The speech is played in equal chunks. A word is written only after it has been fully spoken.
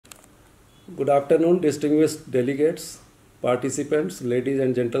Good afternoon, distinguished delegates, participants, ladies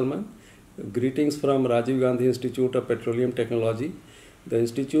and gentlemen. Greetings from Rajiv Gandhi Institute of Petroleum Technology. The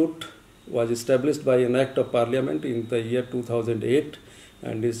institute was established by an act of parliament in the year 2008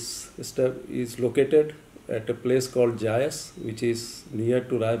 and is located at a place called Jayas, which is near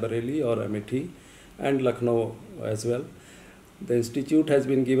to Rai Bareli or Amethi and Lucknow as well. The institute has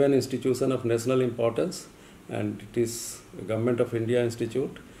been given institution of national importance, and it is a Government of India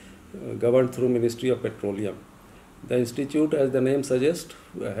institute governed through Ministry of Petroleum. The institute, as the name suggests,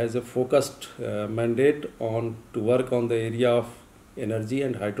 has a focused mandate to work on the area of energy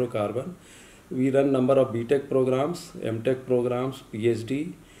and hydrocarbon. We run number of BTech programs, MTech programs,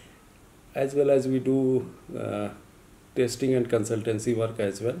 PhD, as well as we do testing and consultancy work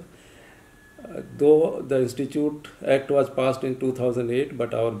as well. Though the Institute Act was passed in 2008,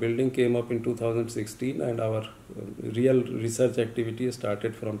 but our building came up in 2016 and our real research activity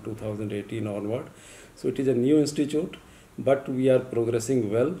started from 2018 onward. So it is a new institute, but we are progressing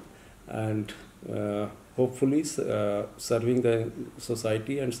well and hopefully serving the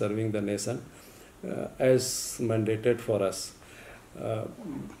society and serving the nation as mandated for us.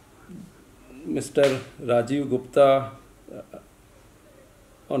 Mr. Rajiv Gupta,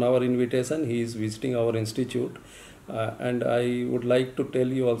 on our invitation, he is visiting our institute, and I would like to tell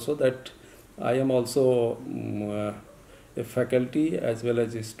you also that I am also a faculty as well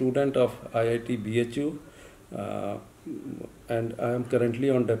as a student of IIT BHU, and I am currently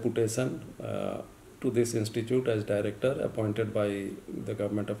on deputation to this institute as director appointed by the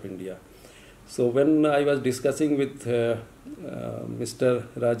Government of India. So when I was discussing with Mr.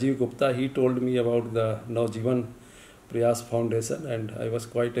 Rajiv Gupta, he told me about the Naujivan Prayas Foundation, and I was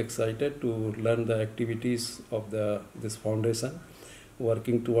quite excited to learn the activities of this foundation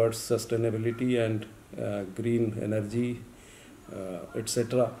working towards sustainability and green energy,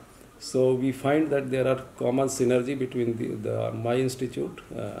 etc. So we find that there are common synergy between my institute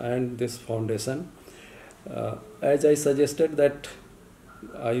and this foundation. As I suggested that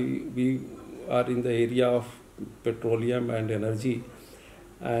we are in the area of petroleum and energy,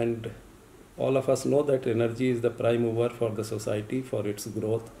 and all of us know that energy is the prime mover for the society, for its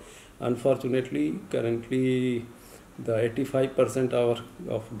growth. Unfortunately, currently the 85%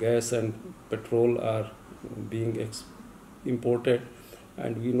 of gas and petrol are being imported,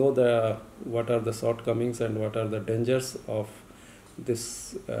 and we know what are the shortcomings and what are the dangers of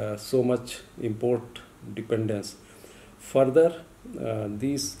this so much import dependence. Further,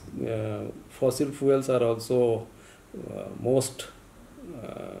 these fossil fuels are also most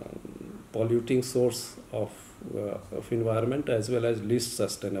polluting source of environment as well as least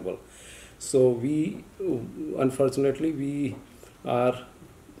sustainable. So unfortunately we are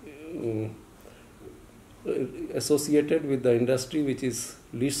associated with the industry which is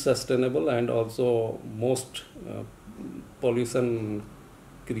least sustainable and also most pollution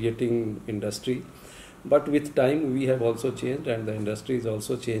creating industry. But with time we have also changed, and the industry is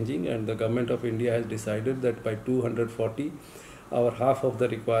also changing, and the Government of India has decided that by 240 our half of the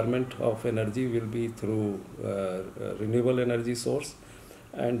requirement of energy will be through renewable energy source,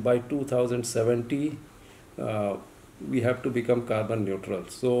 and by 2070 we have to become carbon neutral.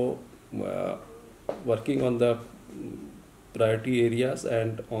 So working on the priority areas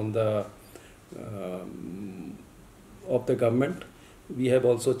and on the of the government, we have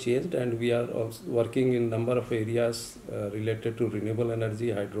also changed, and we are also working in number of areas related to renewable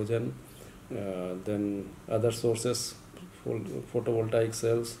energy, hydrogen, then other sources, photovoltaic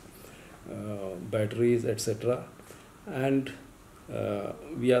cells, batteries, etc. And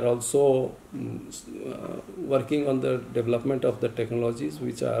we are also working on the development of the technologies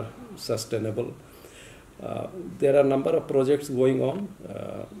which are sustainable. There are a number of projects going on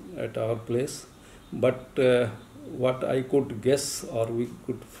at our place, but what I could guess or we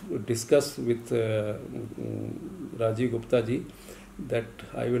could discuss with Rajiv Gupta ji, that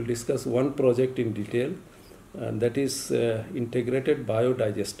I will discuss one project in detail, and that is integrated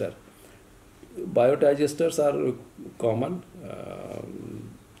biodigester. Biodigesters are common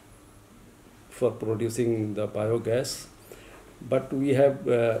for producing the biogas, but we have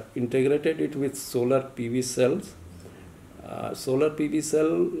integrated it with solar PV cells. Solar PV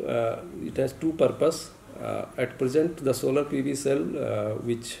cell, it has two purposes. At present, the solar PV cell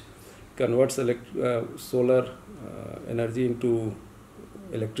which converts solar energy into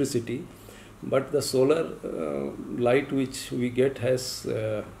electricity, but the solar light which we get has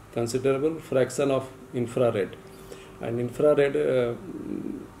considerable fraction of infrared, and infrared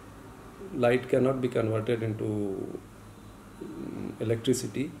light cannot be converted into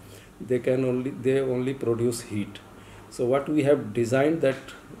electricity. They only produce heat. So what we have designed that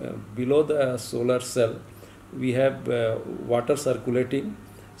below the solar cell we have water circulating,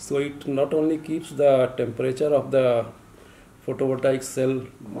 so it not only keeps the temperature of the photovoltaic cell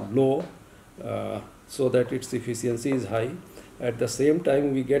low so that its efficiency is high. At the same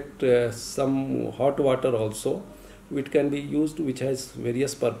time we get some hot water also which can be used, which has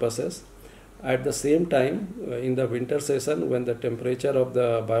various purposes. At the same time in the winter session, when the temperature of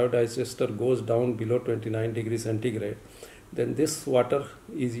the biodigester goes down below 29 degrees centigrade, then this water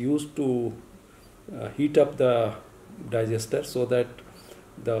is used to heat up the digester so that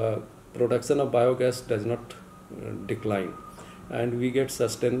the production of biogas does not decline and we get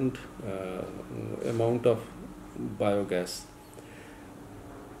sustained amount of biogas.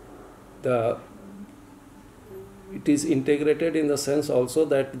 It is integrated in the sense also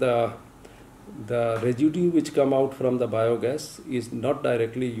that the residue which come out from the biogas is not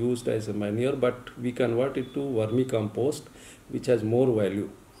directly used as a manure, but we convert it to vermicompost, which has more value,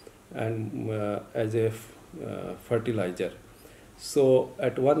 and as a fertilizer. So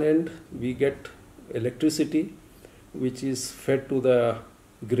at one end we get electricity which is fed to the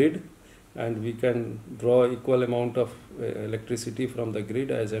grid, and we can draw equal amount of electricity from the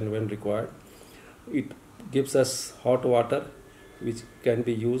grid as and when required. It gives us hot water which can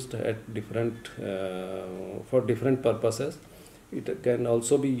be used at for different purposes. It can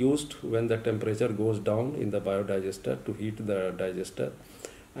also be used when the temperature goes down in the biodigester to heat the digester,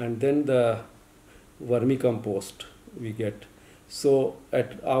 and then the vermicompost we get. So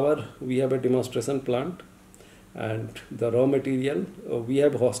we have a demonstration plant, and the raw material, we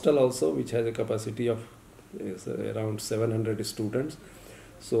have hostel also which has a capacity of around 700 students.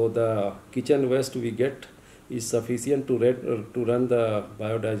 So the kitchen waste we get is sufficient to run the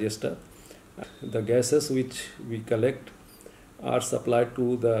biodigester. The gases which we collect are supplied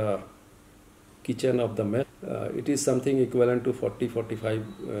to the kitchen of the mess. It is something equivalent to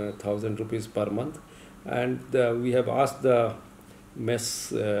 40,000-45,000 rupees per month, and we have asked the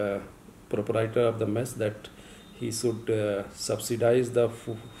mess proprietor of the mess that he should subsidize the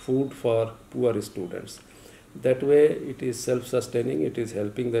food for poor students. That way it is self-sustaining, it is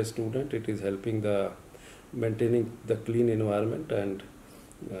helping the student, it is helping the maintaining the clean environment, and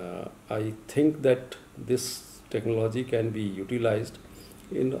I think that this technology can be utilized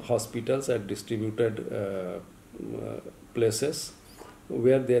in hospitals at distributed places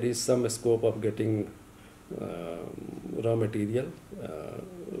where there is some scope of getting raw material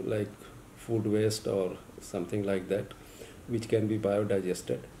like food waste or something like that, which can be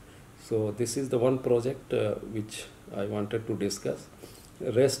biodigested. So this is the one project which I wanted to discuss.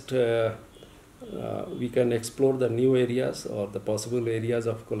 Rest we can explore the new areas or the possible areas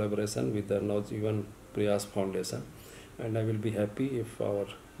of collaboration with the Naujivan Prayas Foundation, and I will be happy if our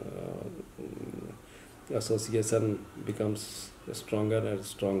association becomes stronger and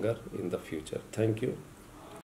stronger in the future. Thank you.